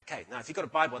Okay, now if you've got a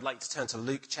Bible, I'd like you to turn to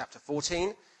Luke chapter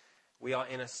 14. We are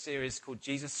in a series called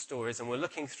Jesus Stories, and we're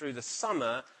looking through the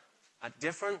summer at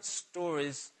different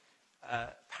stories,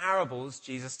 parables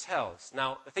Jesus tells.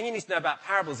 Now, the thing you need to know about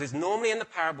parables is normally in the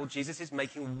parable, Jesus is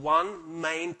making one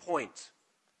main point.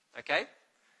 Okay?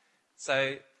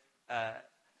 So,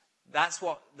 that's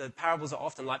what the parables are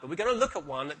often like. But we're going to look at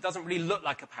one that doesn't really look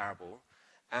like a parable.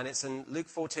 And it's in Luke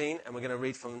 14, and we're going to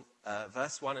read from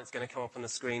verse 1. It's going to come up on the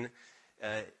screen.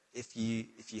 If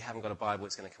you haven't got a Bible,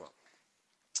 it's going to come up.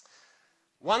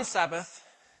 One Sabbath,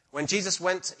 when Jesus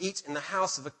went to eat in the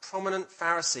house of a prominent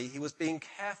Pharisee, he was being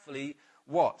carefully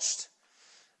watched.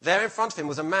 There in front of him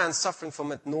was a man suffering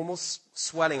from abnormal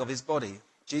swelling of his body.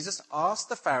 Jesus asked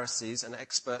the Pharisees and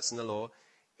experts in the law,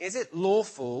 is it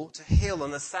lawful to heal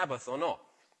on the Sabbath or not?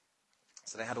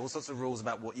 So they had all sorts of rules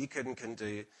about what you could and couldn't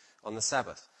do on the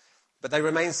Sabbath. But they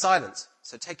remained silent.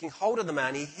 So taking hold of the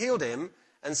man, he healed him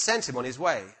and sent him on his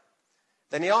way.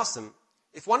 Then he asked them,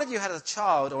 if one of you had a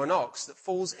child or an ox that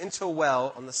falls into a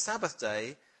well on the Sabbath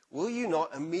day, will you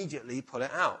not immediately pull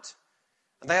it out?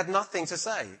 And they had nothing to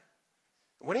say.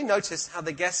 When he noticed how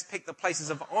the guests picked the places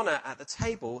of honor at the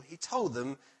table, he told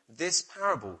them this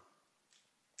parable.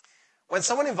 When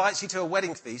someone invites you to a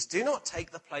wedding feast, do not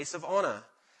take the place of honor,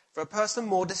 for a person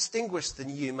more distinguished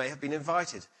than you may have been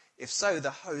invited. If so,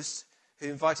 the host who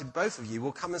invited both of you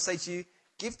will come and say to you,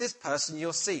 give this person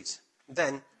your seat.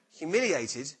 Then,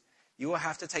 humiliated, you will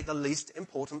have to take the least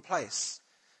important place.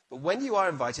 But when you are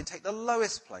invited, take the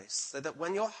lowest place, so that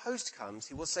when your host comes,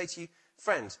 he will say to you,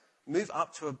 friend, move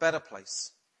up to a better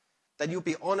place. Then you'll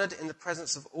be honored in the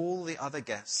presence of all the other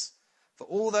guests. For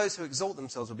all those who exalt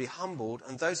themselves will be humbled,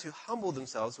 and those who humble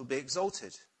themselves will be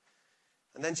exalted.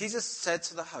 And then Jesus said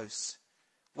to the host,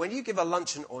 when you give a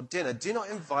luncheon or dinner, do not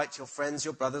invite your friends,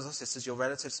 your brothers or sisters, your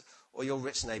relatives, or your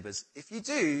rich neighbors. If you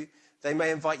do, they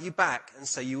may invite you back, and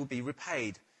so you will be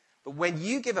repaid. But when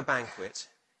you give a banquet,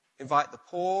 invite the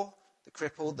poor, the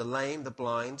crippled, the lame, the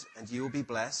blind, and you will be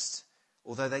blessed.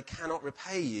 Although they cannot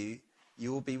repay you,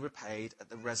 you will be repaid at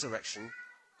the resurrection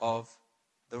of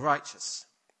the righteous.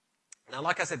 Now,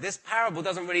 like I said, this parable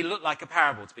doesn't really look like a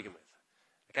parable to begin with.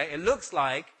 Okay, it looks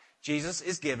like Jesus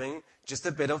is giving just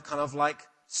a bit of kind of like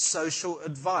social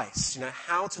advice. You know,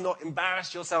 how to not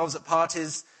embarrass yourselves at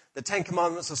parties, the 10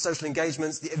 commandments of social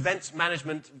engagements, the event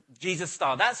management, Jesus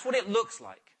style. That's what it looks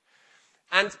like.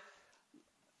 And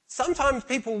sometimes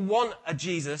people want a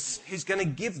Jesus who's going to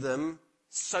give them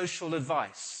social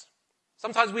advice.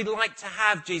 Sometimes we'd like to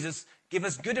have Jesus give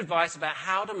us good advice about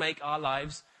how to make our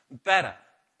lives better.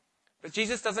 But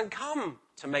Jesus doesn't come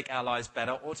to make our lives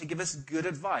better or to give us good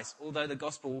advice, although the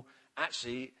gospel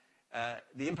actually,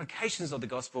 the implications of the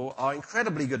gospel are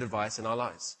incredibly good advice in our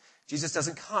lives. Jesus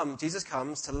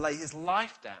comes to lay his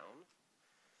life down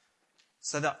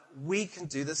so that we can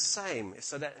do the same.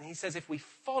 And he says if we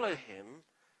follow him,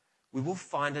 we will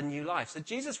find a new life. So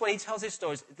Jesus, when he tells his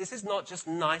stories, this is not just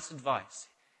nice advice.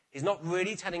 He's not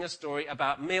really telling a story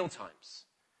about meal times.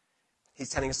 He's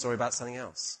telling a story about something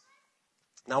else.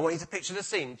 Now, I want you to picture the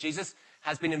scene. Jesus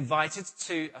has been invited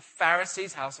to a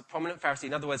Pharisee's house, a prominent Pharisee,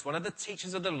 in other words, one of the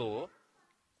teachers of the law.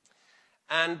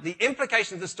 And the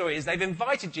implication of the story is they've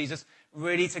invited Jesus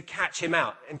really to catch him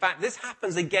out. In fact, this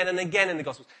happens again and again in the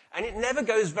Gospels. And it never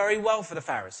goes very well for the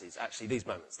Pharisees, actually, these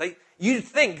moments. You'd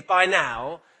think by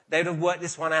now they would have worked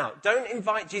this one out. Don't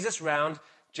invite Jesus round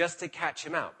just to catch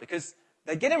him out. Because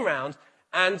they get him round,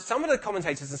 and some of the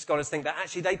commentators and scholars think that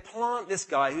actually they plant this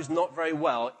guy who's not very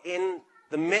well in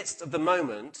the midst of the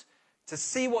moment to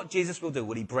see what Jesus will do.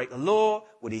 Will he break the law?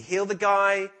 Will he heal the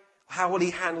guy? How will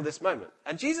he handle this moment?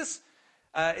 And Jesus,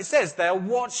 it says they're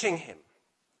watching him.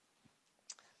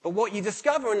 But what you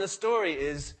discover in the story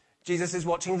is Jesus is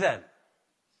watching them.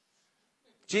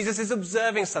 Jesus is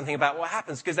observing something about what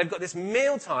happens because they've got this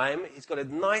meal time, he's got a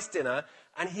nice dinner,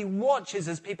 and he watches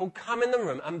as people come in the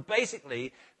room. And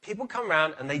basically, people come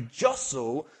around and they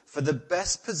jostle for the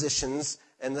best positions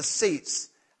in the seats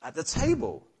at the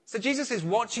table. So Jesus is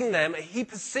watching them, he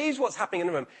perceives what's happening in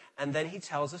the room, and then he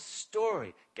tells a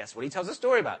story. Guess what he tells a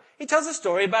story about? He tells a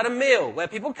story about a meal where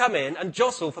people come in and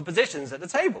jostle for positions at the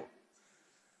table.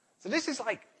 So this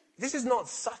is not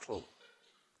subtle,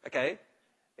 okay?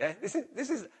 Yeah,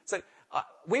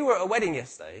 we were at a wedding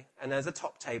yesterday, and there's a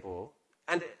top table,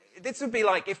 and this would be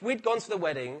like if we'd gone to the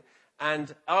wedding,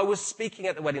 and I was speaking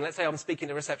at the wedding, let's say I'm speaking at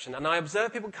the reception, and I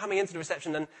observe people coming into the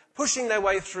reception and pushing their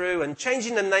way through and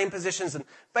changing their name positions and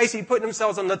basically putting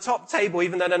themselves on the top table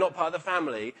even though they're not part of the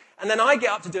family. And then I get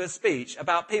up to do a speech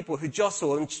about people who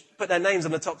jostle and put their names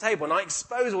on the top table, and I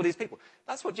expose all these people.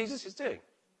 That's what Jesus is doing.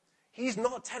 He's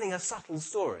not telling a subtle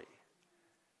story.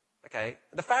 Okay?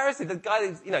 The Pharisee, the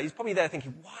guy, he's probably there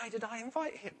thinking, why did I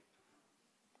invite him?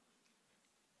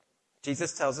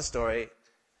 Jesus tells a story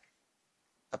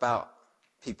about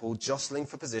people jostling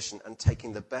for position and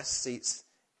taking the best seats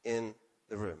in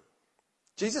the room.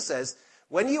 Jesus says,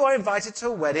 when you are invited to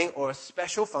a wedding or a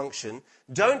special function,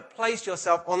 don't place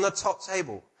yourself on the top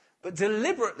table, but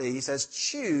deliberately, he says,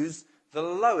 choose the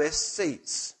lowest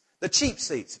seats, the cheap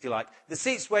seats, if you like, the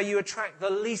seats where you attract the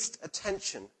least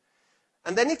attention.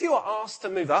 And then if you are asked to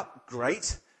move up,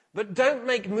 great, but don't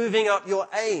make moving up your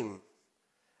aim.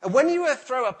 And when you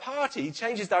throw a party, he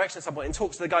changes direction at some point and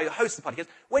talks to the guy who hosts the party. He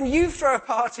goes, when you throw a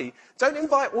party, don't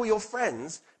invite all your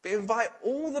friends, but invite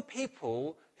all the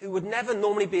people who would never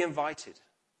normally be invited.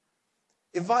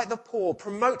 Invite the poor,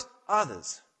 promote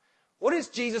others. What is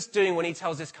Jesus doing when he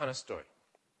tells this kind of story?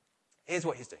 Here's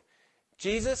what he's doing.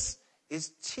 Jesus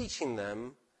is teaching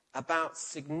them about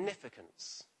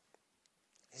significance.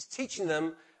 He's teaching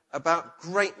them about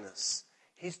greatness.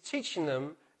 He's teaching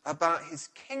them about his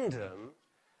kingdom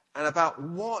and about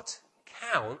what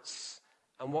counts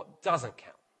and what doesn't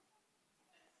count.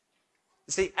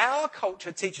 You see, our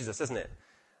culture teaches us, doesn't it?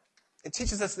 It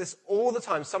teaches us this all the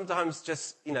time, sometimes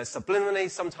just, subliminally,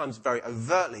 sometimes very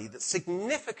overtly, that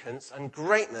significance and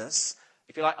greatness,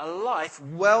 if you like, a life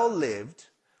well lived,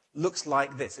 looks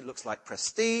like this. It looks like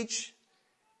prestige,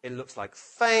 it looks like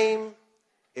fame,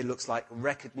 it looks like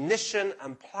recognition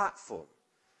and platform.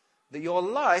 That your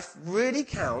life really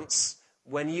counts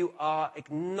when you are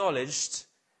acknowledged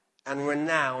and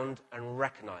renowned and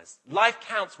recognized. Life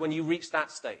counts when you reach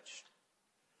that stage.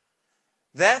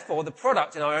 Therefore, the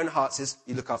product in our own hearts is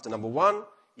you look after number one,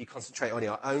 you concentrate on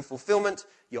your own fulfillment,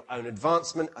 your own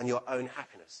advancement, and your own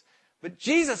happiness. But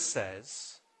Jesus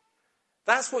says,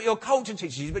 that's what your culture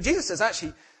teaches you, but Jesus says,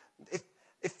 actually,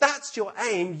 if that's your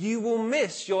aim, you will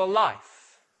miss your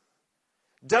life.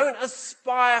 Don't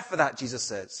aspire for that, Jesus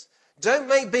says. Don't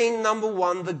make being number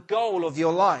one the goal of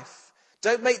your life.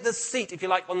 Don't make the seat, if you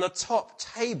like, on the top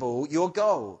table your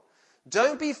goal.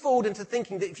 Don't be fooled into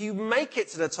thinking that if you make it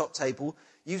to the top table,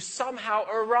 you've somehow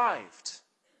arrived.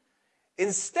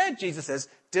 Instead, Jesus says,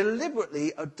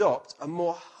 deliberately adopt a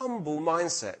more humble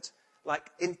mindset, like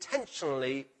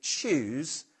intentionally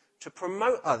choose to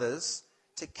promote others,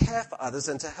 to care for others,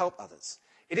 and to help others.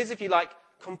 It is, if you like,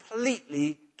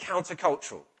 completely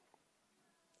countercultural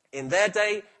in their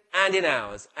day and in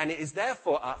ours, and it is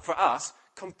therefore, for us,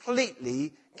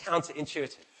 completely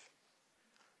counterintuitive.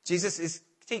 Jesus is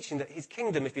teaching that his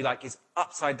kingdom, if you like, is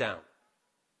upside down.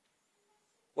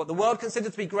 What the world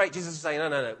considers to be great, Jesus is saying,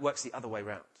 no, it works the other way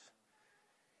around.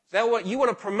 You want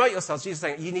to promote yourselves, Jesus is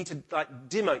saying, you need to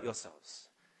demote yourselves.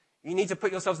 You need to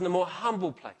put yourselves in a more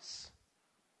humble place.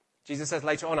 Jesus says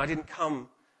later on, I didn't come,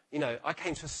 I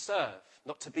came to serve,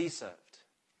 not to be served.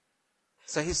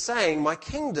 So he's saying, my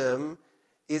kingdom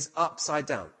is upside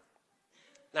down.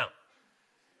 Now,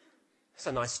 it's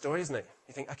a nice story, isn't it?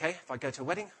 You think, okay, if I go to a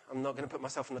wedding, I'm not going to put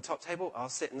myself on the top table. I'll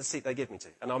sit in the seat they give me to.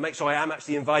 And I'll make sure I am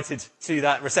actually invited to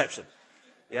that reception.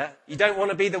 Yeah? You don't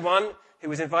want to be the one who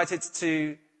was invited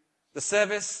to the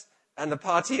service and the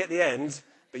party at the end,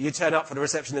 but you turn up for the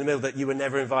reception in the middle that you were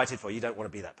never invited for. You don't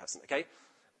want to be that person, okay?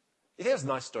 You think it's a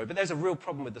nice story, but there's a real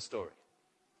problem with the story.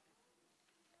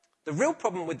 The real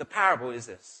problem with the parable is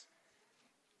this.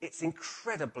 It's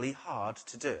incredibly hard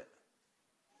to do it.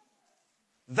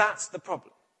 That's the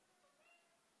problem.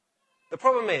 The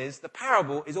problem is the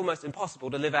parable is almost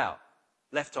impossible to live out,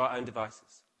 left to our own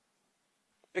devices.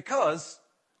 Because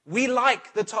we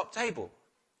like the top table.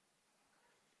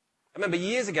 I remember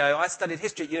years ago, I studied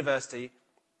history at university.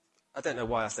 I don't know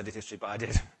why I studied history, but I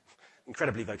did.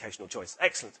 Incredibly vocational choice.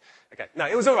 Excellent. Okay. No,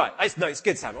 it was all right. It's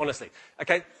good, Sam, honestly.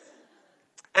 Okay.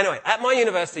 Anyway, at my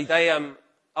university,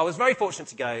 I was very fortunate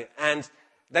to go, and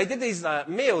they did these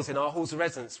meals in our halls of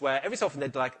residence where every so often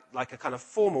they'd like a kind of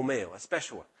formal meal, a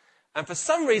special one. And for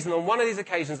some reason, on one of these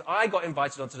occasions, I got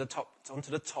invited onto the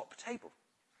top table.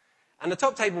 And the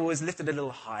top table was lifted a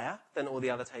little higher than all the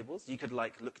other tables. You could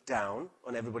look down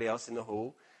on everybody else in the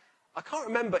hall. I can't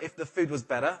remember if the food was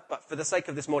better, but for the sake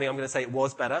of this morning, I'm going to say it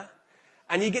was better.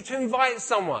 And you get to invite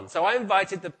someone. So I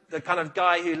invited the kind of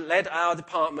guy who led our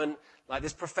department, like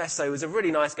this professor who was a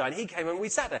really nice guy, and he came and we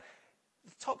sat there.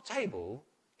 The top table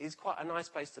is quite a nice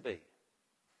place to be.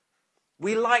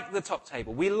 We like the top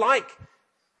table. We like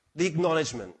the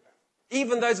acknowledgement.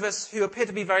 Even those of us who appear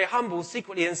to be very humble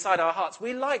secretly inside our hearts,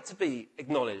 we like to be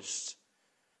acknowledged.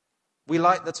 We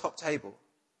like the top table.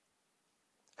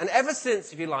 And ever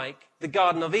since, if you like, the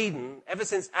Garden of Eden, ever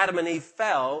since Adam and Eve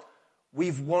fell,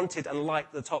 we've wanted and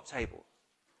liked the top table.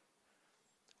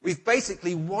 We've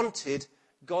basically wanted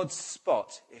God's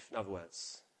spot, in other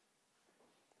words.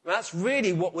 That's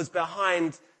really what was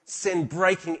behind sin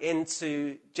breaking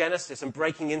into Genesis and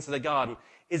breaking into the garden,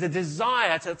 is a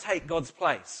desire to take God's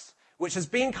place, which has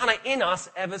been kind of in us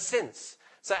ever since.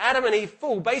 So Adam and Eve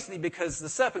fall basically because the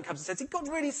serpent comes and says, did God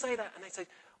really say that? And they say,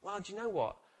 well, do you know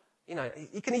what?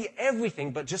 You can eat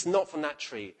everything, but just not from that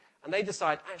tree. And they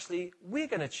decide, actually, we're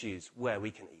going to choose where we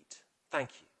can eat. Thank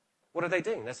you. What are they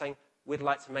doing? They're saying, we'd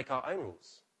like to make our own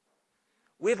rules.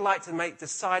 We'd like to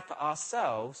decide for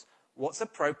ourselves what's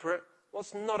appropriate,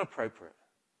 what's not appropriate.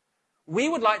 We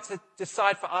would like to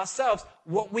decide for ourselves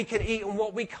what we can eat and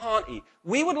what we can't eat.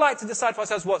 We would like to decide for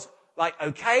ourselves what's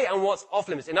okay and what's off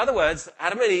limits. In other words,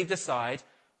 Adam and Eve decide,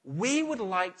 we would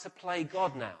like to play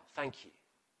God now. Thank you.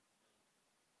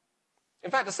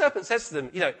 In fact, the serpent says to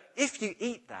them, if you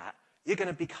eat that, you're going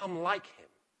to become like him.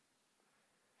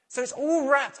 So it's all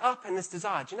wrapped up in this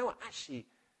desire. Do you know what? Actually,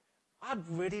 I'd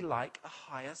really like a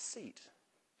higher seat.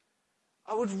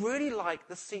 I would really like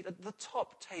the seat at the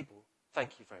top table.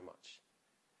 Thank you very much.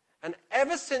 And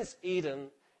ever since Eden,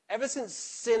 ever since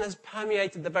sin has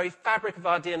permeated the very fabric of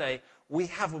our DNA, we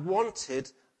have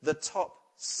wanted the top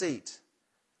seat.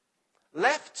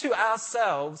 Left to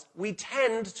ourselves, we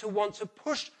tend to want to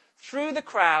push through the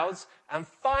crowds and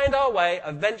find our way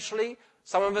eventually,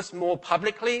 some of us more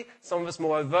publicly, some of us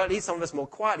more overtly, some of us more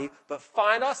quietly, but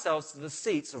find ourselves to the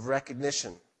seats of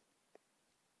recognition.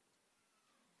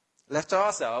 Left to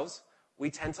ourselves, we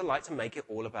tend to like to make it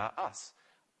all about us.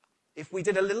 If we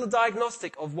did a little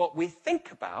diagnostic of what we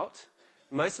think about,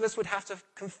 most of us would have to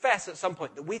confess at some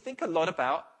point that we think a lot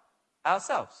about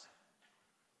ourselves.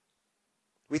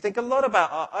 We think a lot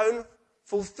about our own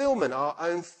fulfillment, our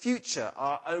own future,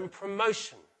 our own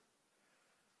promotion.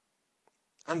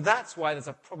 And that's why there's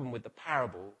a problem with the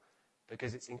parable,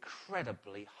 because it's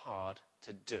incredibly hard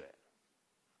to do it.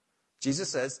 Jesus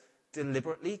says,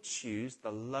 deliberately choose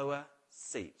the lower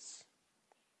seats.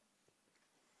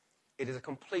 It is a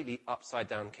completely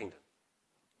upside-down kingdom.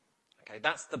 Okay,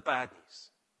 that's the bad news.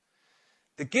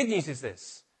 The good news is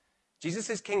this.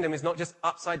 Jesus' kingdom is not just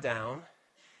upside down,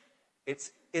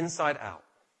 it's inside out.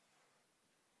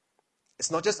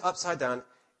 It's not just upside down,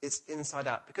 it's inside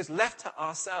out. Because left to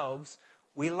ourselves,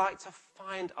 we like to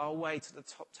find our way to the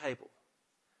top table.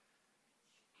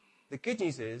 The good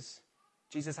news is,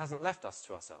 Jesus hasn't left us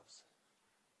to ourselves.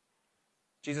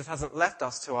 Jesus hasn't left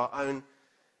us to our own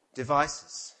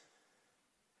devices.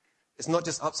 It's not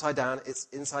just upside down, it's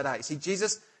inside out. You see,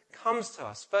 Jesus comes to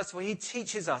us. First of all, he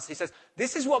teaches us. He says,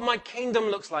 this is what my kingdom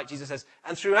looks like, Jesus says.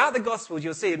 And throughout the Gospels,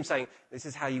 you'll see him saying, this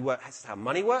is how you work, this is how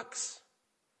money works.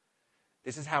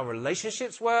 This is how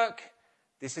relationships work.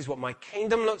 This is what my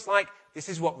kingdom looks like. This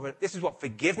is what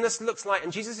forgiveness looks like.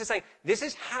 And Jesus is saying, this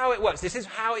is how it works. This is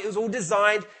how it was all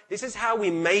designed. This is how we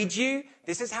made you.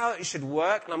 This is how it should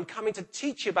work. And I'm coming to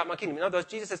teach you about my kingdom. In other words,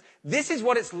 Jesus says, this is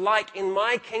what it's like in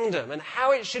my kingdom and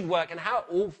how it should work and how it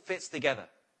all fits together.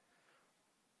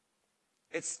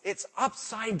 It's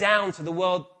upside down to the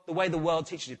world, the way the world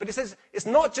teaches you. But it says, it's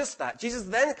not just that. Jesus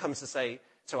then comes to say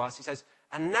to us, he says,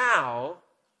 and now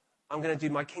I'm going to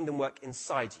do my kingdom work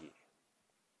inside you.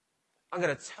 I'm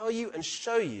going to tell you and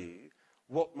show you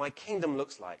what my kingdom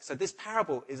looks like. So this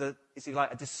parable is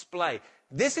like a display.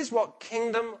 This is what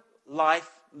kingdom life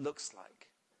looks like.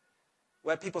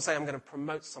 Where people say, I'm going to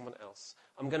promote someone else.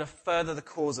 I'm going to further the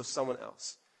cause of someone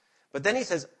else. But then he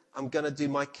says, I'm going to do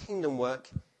my kingdom work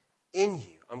in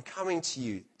you. I'm coming to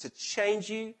you to change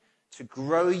you, to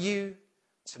grow you,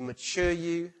 to mature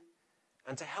you,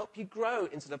 and to help you grow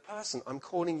into the person I'm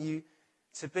calling you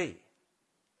to be.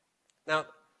 Now,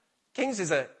 Kings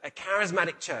is a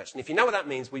charismatic church. And if you know what that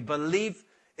means, we believe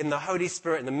in the Holy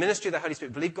Spirit, in the ministry of the Holy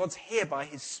Spirit. We believe God's here by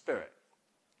his Spirit.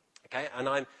 Okay?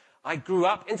 And I grew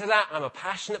up into that. I'm a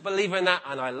passionate believer in that,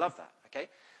 and I love that. Okay?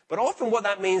 But often what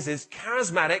that means is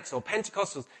charismatics or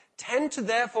Pentecostals tend to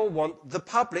therefore want the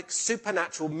public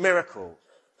supernatural miracle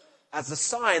as a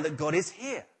sign that God is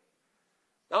here.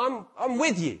 Now, I'm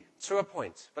with you to a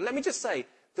point. But let me just say,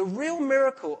 the real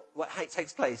miracle what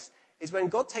takes place is when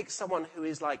God takes someone who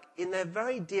is like in their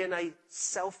very DNA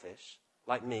selfish,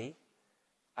 like me,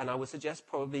 and I would suggest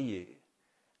probably you,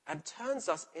 and turns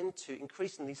us into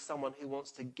increasingly someone who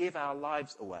wants to give our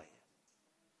lives away.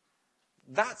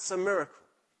 That's a miracle.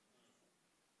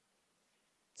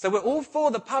 So we're all for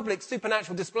the public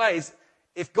supernatural displays.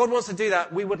 If God wants to do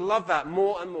that, we would love that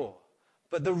more and more.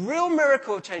 But the real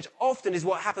miracle of change often is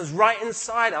what happens right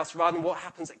inside us rather than what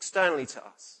happens externally to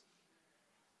us.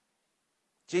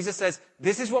 Jesus says,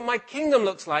 this is what my kingdom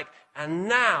looks like, and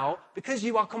now, because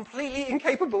you are completely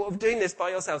incapable of doing this by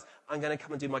yourselves, I'm going to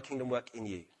come and do my kingdom work in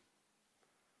you.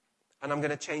 And I'm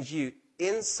going to change you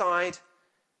inside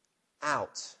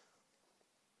out.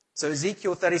 So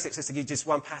Ezekiel 36, just to give just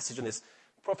one passage on this,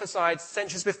 prophesied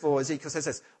centuries before, Ezekiel says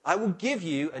this, I will give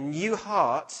you a new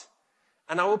heart,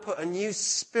 and I will put a new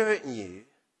spirit in you.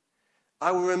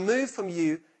 I will remove from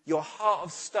you your heart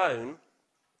of stone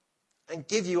and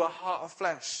give you a heart of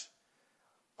flesh.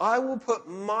 I will put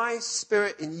my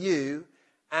spirit in you,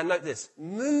 and note this,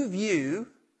 move you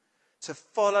to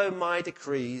follow my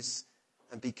decrees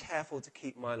and be careful to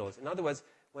keep my laws. In other words,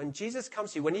 when Jesus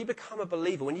comes to you, when you become a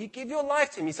believer, when you give your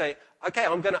life to him, you say, okay,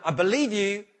 I believe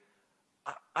you,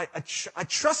 I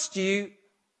trust you,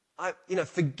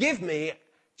 forgive me.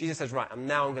 Jesus says, right, I'm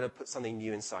going to put something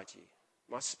new inside you.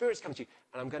 My spirit's come to you,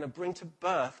 and I'm going to bring to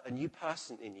birth a new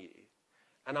person in you.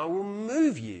 And I will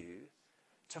move you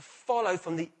to follow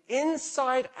from the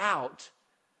inside out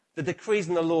the decrees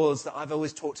and the laws that I've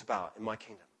always talked about in my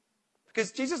kingdom.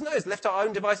 Because Jesus knows, left to our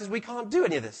own devices, we can't do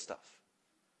any of this stuff.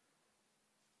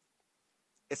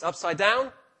 It's upside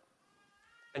down,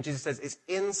 and Jesus says it's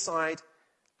inside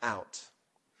out.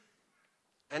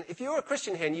 And if you're a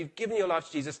Christian here and you've given your life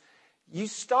to Jesus, you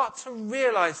start to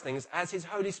realize things as his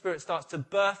Holy Spirit starts to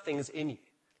birth things in you.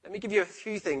 Let me give you a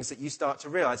few things that you start to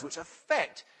realize which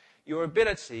affect your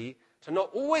ability to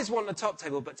not always want the top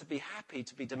table, but to be happy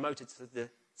to be demoted to the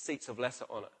seats of lesser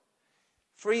honor.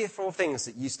 3 or 4 things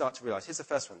that you start to realize. Here's the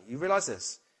first one. You realize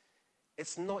this.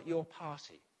 It's not your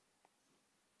party.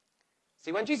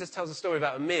 See, when Jesus tells a story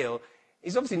about a meal,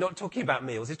 he's obviously not talking about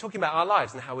meals. He's talking about our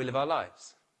lives and how we live our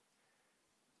lives.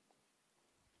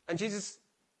 And Jesus,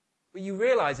 what you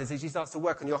realize as he starts to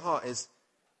work on your heart is,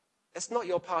 it's not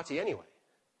your party anyway.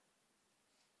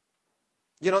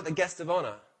 You're not the guest of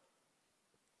honor.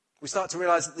 We start to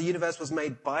realize that the universe was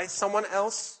made by someone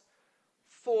else,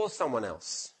 for someone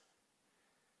else.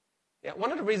 Yeah,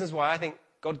 one of the reasons why I think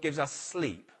God gives us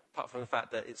sleep, apart from the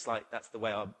fact that it's like that's the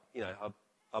way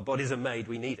our bodies are made,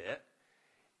 we need it,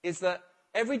 is that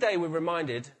every day we're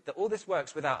reminded that all this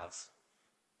works without us.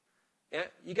 Yeah,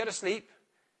 you go to sleep,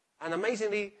 and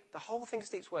amazingly, the whole thing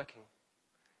keeps working.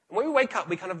 And when we wake up,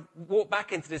 we kind of walk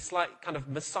back into this slight kind of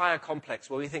Messiah complex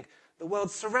where we think the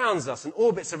world surrounds us and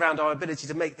orbits around our ability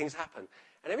to make things happen.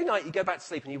 And every night you go back to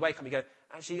sleep and you wake up and you go,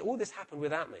 actually, all this happened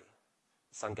without me.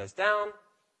 The sun goes down,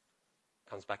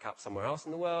 comes back up somewhere else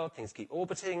in the world, things keep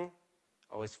orbiting.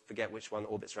 I always forget which one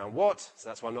orbits around what, so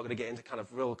that's why I'm not going to get into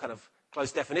real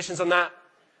close definitions on that.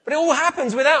 But it all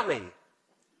happens without me.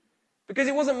 Because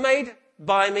it wasn't made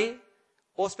by me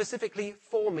or specifically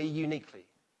for me uniquely.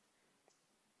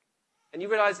 And you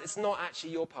realize it's not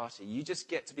actually your party. You just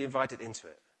get to be invited into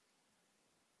it.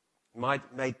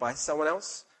 Made by someone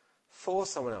else, for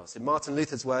someone else. In Martin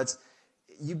Luther's words,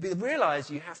 you realize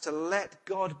you have to let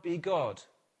God be God.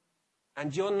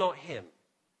 And you're not him.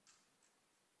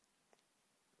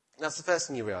 That's the first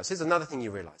thing you realize. Here's another thing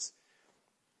you realize.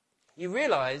 You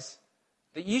realize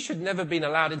that you should never have been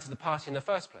allowed into the party in the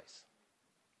first place.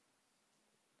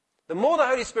 The more the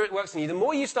Holy Spirit works in you, the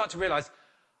more you start to realize,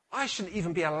 I shouldn't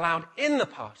even be allowed in the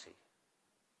party.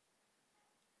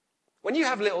 When you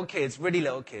have little kids, really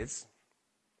little kids,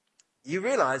 you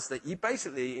realize that you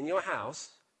basically, in your house,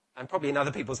 and probably in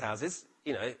other people's houses,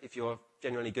 if you're a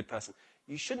genuinely good person,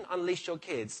 you shouldn't unleash your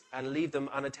kids and leave them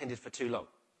unattended for too long.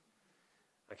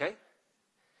 Okay?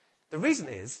 The reason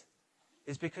is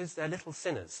because they're little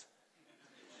sinners.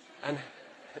 And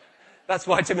that's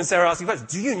why Tim and Sarah are asking first,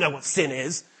 do you know what sin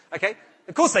is? Okay?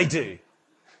 Of course they do.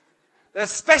 They're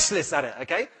specialists at it,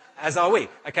 okay? As are we,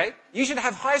 okay? You should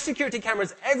have high security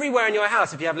cameras everywhere in your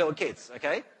house if you have little kids,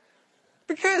 okay?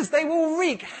 Because they will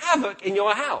wreak havoc in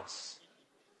your house.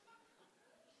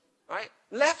 Right?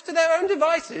 Left to their own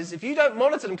devices, if you don't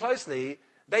monitor them closely,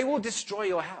 they will destroy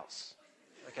your house,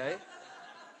 okay?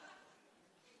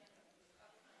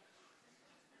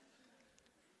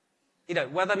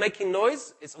 Where they're making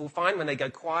noise, it's all fine. When they go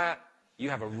quiet, you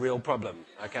have a real problem,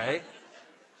 okay?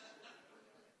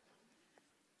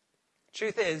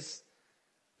 Truth is,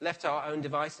 left to our own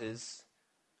devices,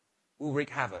 we'll wreak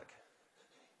havoc.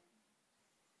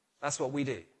 That's what we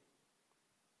do.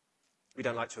 We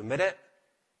don't like to admit it.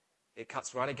 It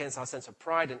cuts right against our sense of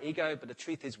pride and ego, but the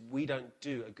truth is we don't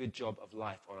do a good job of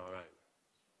life on our own.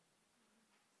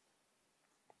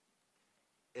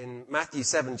 In Matthew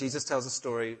 7, Jesus tells a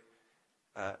story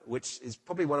which is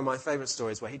probably one of my favorite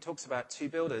stories, where he talks about 2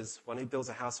 builders, one who builds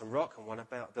a house on rock and one who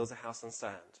builds a house on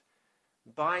sand.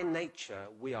 By nature,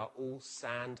 we are all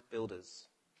sand builders.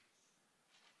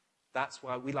 That's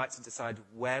why we like to decide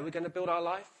where we're going to build our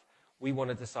life. We want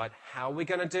to decide how we're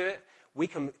going to do it. We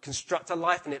can construct a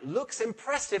life and it looks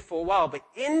impressive for a while, but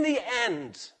in the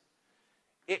end,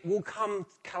 it will come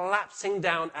collapsing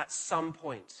down at some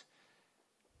point.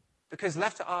 Because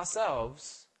left to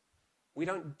ourselves, we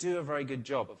don't do a very good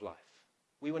job of life.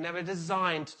 We were never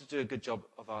designed to do a good job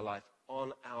of our life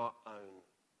on our own.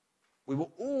 We were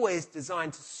always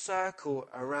designed to circle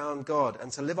around God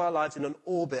and to live our lives in an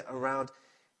orbit around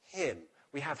him.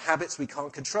 We have habits we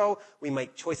can't control. We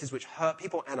make choices which hurt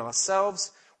people and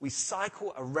ourselves. We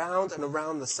cycle around and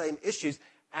around the same issues,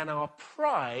 and our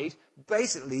pride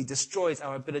basically destroys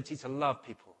our ability to love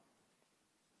people.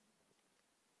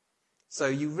 So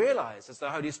you realize, as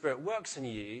the Holy Spirit works in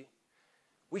you,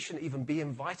 we shouldn't even be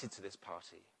invited to this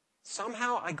party.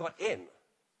 Somehow I got in.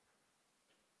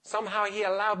 Somehow he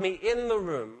allowed me in the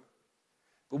room,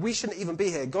 but we shouldn't even be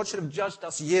here. God should have judged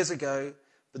us years ago,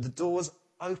 but the door's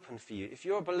open for you. If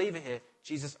you're a believer here,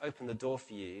 Jesus opened the door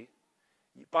for you.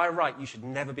 By right, you should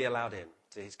never be allowed in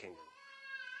to his kingdom.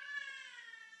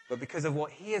 But because of what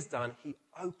he has done, he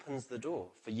opens the door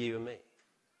for you and me.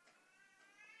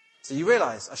 So you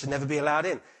realize, I should never be allowed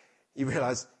in. You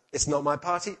realize, it's not my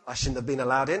party. I shouldn't have been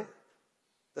allowed in.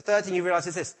 The third thing you realize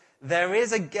is this. There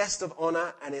is a guest of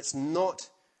honor, and it's not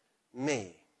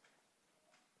me.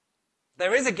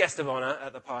 There is a guest of honor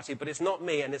at the party, but it's not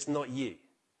me and it's not you.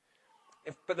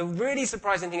 But the really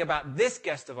surprising thing about this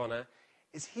guest of honor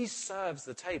is he serves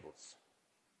the tables.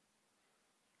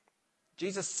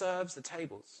 Jesus serves the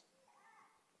tables.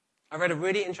 I read a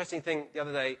really interesting thing the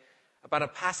other day about a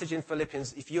passage in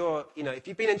Philippians. If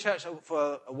you've been in church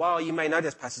for a while, you may know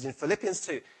this passage in Philippians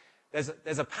 2.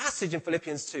 There's a passage in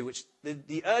Philippians 2 which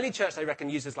the early church, they reckon,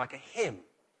 uses like a hymn.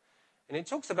 And it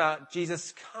talks about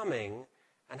Jesus coming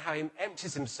and how he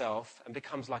empties himself and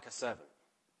becomes like a servant.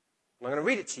 And I'm going to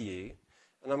read it to you,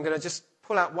 and I'm going to just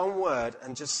pull out one word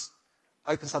and just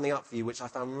open something up for you, which I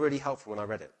found really helpful when I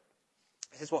read it.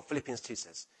 Here's what Philippians 2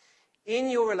 says. In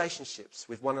your relationships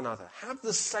with one another, have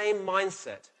the same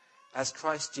mindset as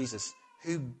Christ Jesus,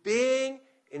 who being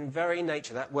in very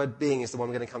nature, that word being is the one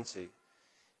we're going to come to,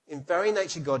 in very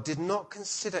nature God did not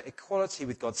consider equality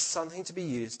with God something to be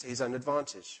used to his own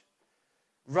advantage.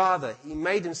 Rather, he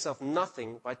made himself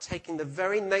nothing by taking the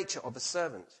very nature of a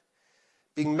servant.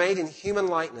 Being made in human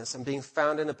likeness and being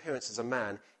found in appearance as a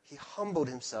man, he humbled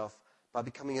himself by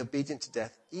becoming obedient to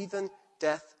death, even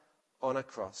death on a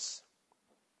cross.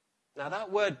 Now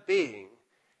that word being,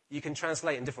 you can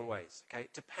translate in different ways, okay?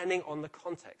 Depending on the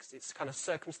context. It's kind of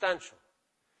circumstantial.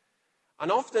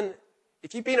 And often,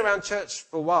 if you've been around church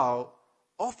for a while,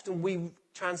 often we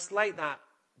translate that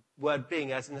word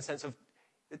being as in the sense of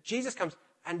that Jesus comes,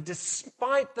 and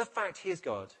despite the fact he is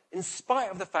God, in spite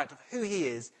of the fact of who he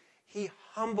is, he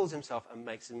humbles himself and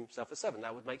makes himself a servant.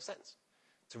 That would make sense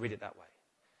to read it that way.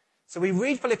 So we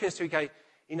read Philippians 2, okay,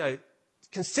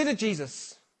 consider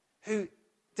Jesus, who,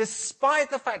 despite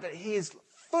the fact that he is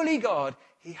fully God,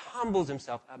 he humbles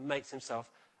himself and makes himself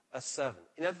a servant.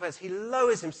 In other words, he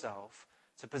lowers himself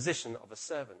to the position of a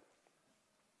servant.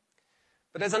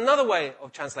 But there's another way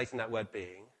of translating that word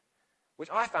being, which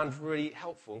I found really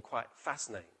helpful and quite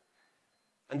fascinating.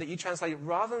 And that you translate,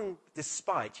 rather than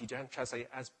despite, you don't translate it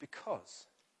as because.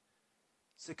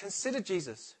 So consider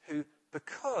Jesus, who,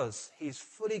 because he is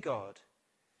fully God,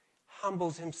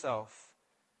 humbles himself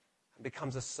and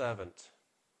becomes a servant.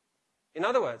 In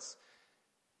other words,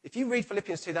 if you read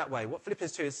Philippians 2 that way, what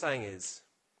Philippians 2 is saying is,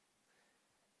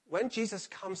 when Jesus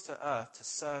comes to earth to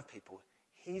serve people,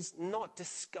 he's not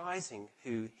disguising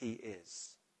who he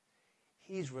is.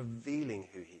 He's revealing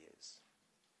who he is.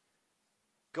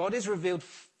 God is revealed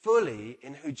fully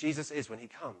in who Jesus is when he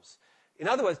comes. In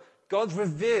other words, God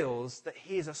reveals that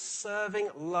he is a serving,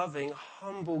 loving,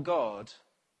 humble God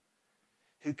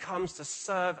who comes to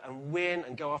serve and win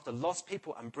and go after lost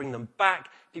people and bring them back,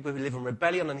 people who live in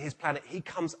rebellion on his planet. He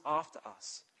comes after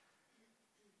us.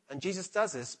 And Jesus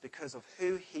does this because of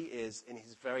who he is in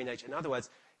his very nature. In other words,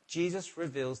 Jesus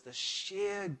reveals the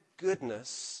sheer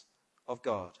goodness of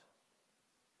God.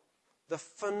 The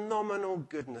phenomenal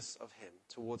goodness of him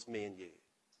towards me and you.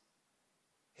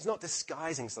 He's not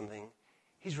disguising something.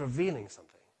 He's revealing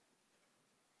something.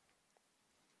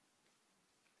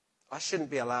 I shouldn't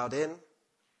be allowed in,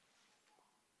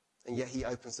 and yet he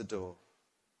opens the door.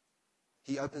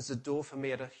 He opens the door for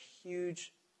me at a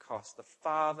huge cost. The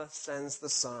Father sends the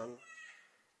Son.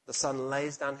 The Son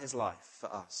lays down his life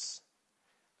for us.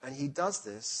 And he does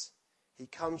this. He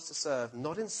comes to serve,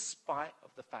 not in spite of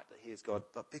the fact that he is God,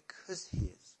 but because he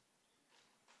is.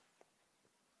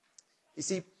 You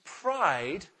see,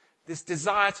 pride, this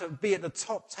desire to be at the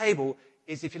top table,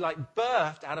 is, if you like,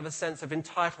 birthed out of a sense of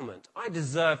entitlement. I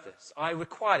deserve this. I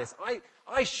require this.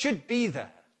 I should be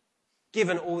there,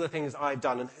 given all the things I've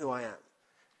done and who I am.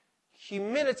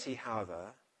 Humility,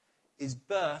 however, is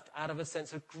birthed out of a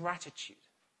sense of gratitude.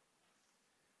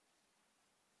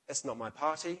 It's not my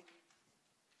party.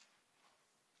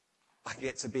 I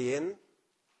get to be in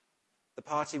the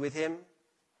party with him.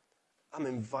 I'm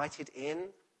invited in.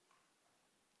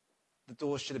 The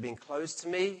doors should have been closed to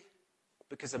me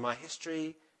because of my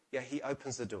history. Yet he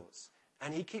opens the doors.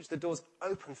 And he keeps the doors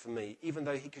open for me, even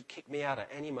though he could kick me out at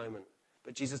any moment.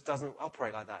 But Jesus doesn't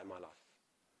operate like that in my life.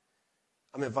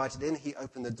 I'm invited in. He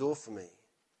opened the door for me.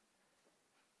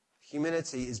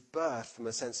 Humility is birthed from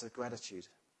a sense of gratitude.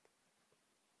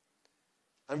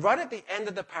 And right at the end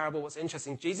of the parable, what's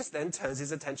interesting, Jesus then turns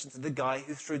his attention to the guy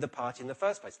who threw the party in the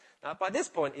first place. Now, by this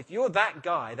point, if you're that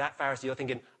guy, that Pharisee, you're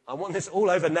thinking, I want this all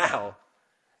over now.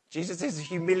 Jesus is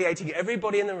humiliating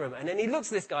everybody in the room. And then he looks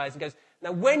at this guy and goes,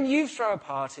 now, when you throw a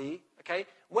party, okay,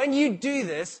 when you do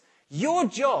this, your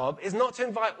job is not to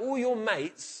invite all your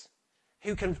mates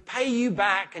who can pay you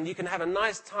back and you can have a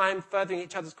nice time furthering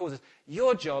each other's causes.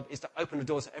 Your job is to open the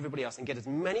doors for everybody else and get as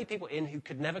many people in who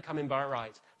could never come in by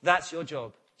right. That's your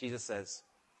job, Jesus says.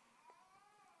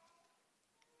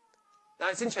 Now,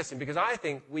 it's interesting because I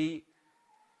think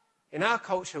in our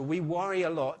culture, we worry a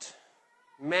lot.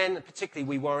 Men, particularly,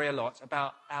 we worry a lot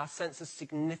about our sense of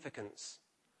significance.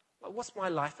 Like, what's my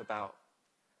life about?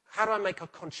 How do I make a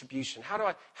contribution? How do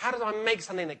I make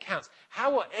something that counts?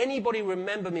 How will anybody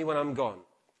remember me when I'm gone?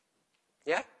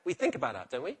 Yeah? We think about that,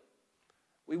 don't we?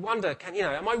 We wonder,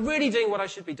 am I really doing what I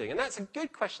should be doing? And that's a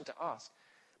good question to ask.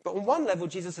 But on one level,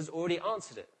 Jesus has already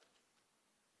answered it.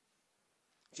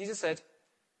 Jesus said,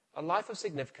 a life of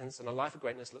significance and a life of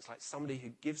greatness looks like somebody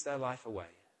who gives their life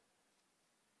away,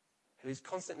 who is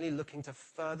constantly looking to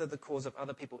further the cause of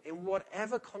other people in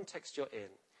whatever context you're in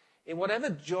whatever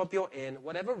job you're in,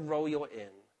 whatever role you're in.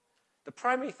 The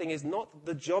primary thing is not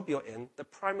the job you're in. The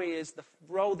primary is the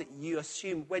role that you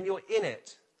assume when you're in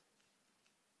it.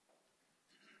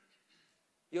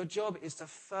 Your job is to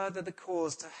further the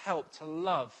cause, to help, to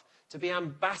love, to be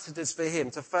ambassadors for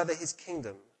him, to further his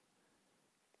kingdom.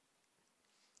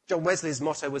 John Wesley's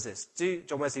motto was this.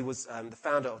 John Wesley was the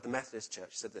founder of the Methodist Church.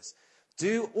 He said this: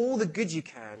 do all the good you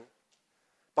can,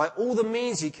 by all the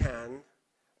means you can,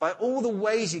 by all the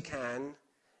ways you can,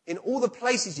 in all the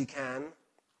places you can,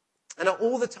 and at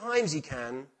all the times you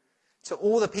can, to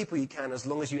all the people you can, as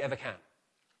long as you ever can.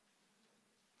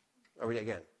 I'll read it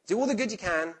again. Do all the good you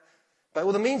can, by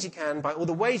all the means you can, by all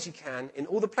the ways you can, in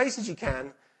all the places you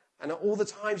can, and at all the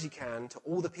times you can, to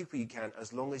all the people you can,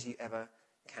 as long as you ever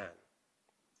can.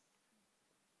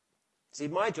 See,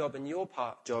 my job and your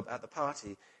job at the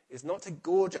party is not to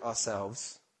gorge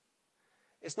ourselves.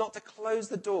 It's not to close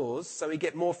the doors so we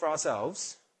get more for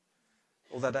ourselves,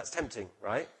 although that's tempting,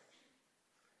 right?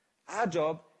 Our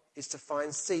job is to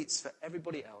find seats for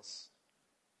everybody else,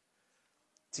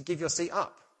 to give your seat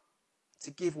up,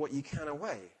 to give what you can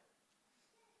away.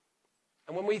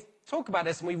 And when we talk about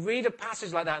this and we read a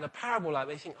passage like that in a parable like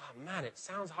that, we think, oh man, it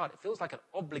sounds hard. It feels like an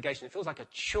obligation. It feels like a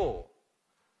chore.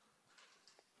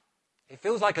 It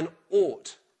feels like an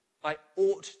ought. I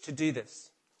ought to do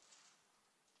this.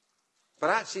 But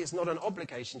actually, it's not an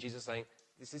obligation, Jesus is saying.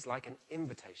 This is like an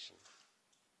invitation.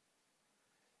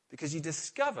 Because you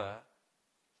discover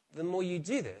the more you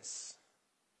do this,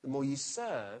 the more you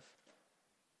serve,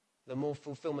 the more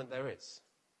fulfillment there is.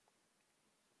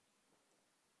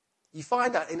 You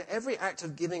find that in every act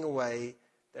of giving away,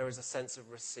 there is a sense of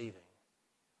receiving.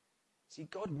 See,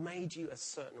 God made you a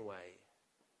certain way.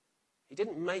 He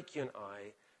didn't make you and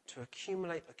I to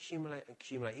accumulate.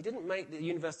 He didn't make the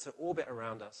universe to orbit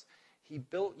around us. He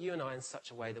built you and I in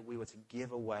such a way that we were to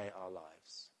give away our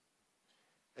lives.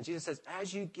 And Jesus says,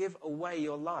 as you give away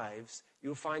your lives,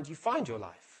 you'll find you find your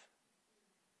life.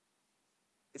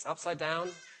 It's upside down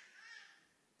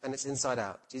and it's inside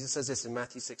out. Jesus says this in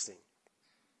Matthew 16.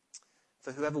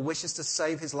 For whoever wishes to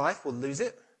save his life will lose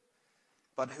it,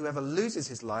 but whoever loses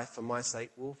his life for my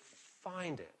sake will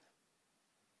find it.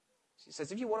 She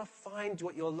says, if you want to find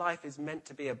what your life is meant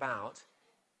to be about,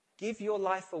 give your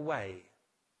life away.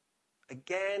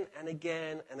 Again and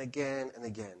again and again and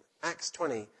again. Acts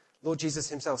 20, Lord Jesus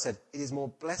himself said, it is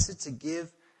more blessed to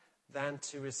give than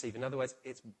to receive. In other words,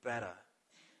 it's better.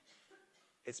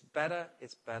 It's better,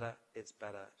 it's better, it's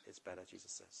better, it's better,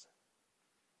 Jesus says.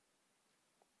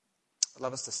 I'd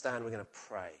love us to stand. We're going to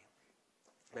pray.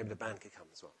 Maybe the band could come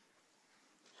as well.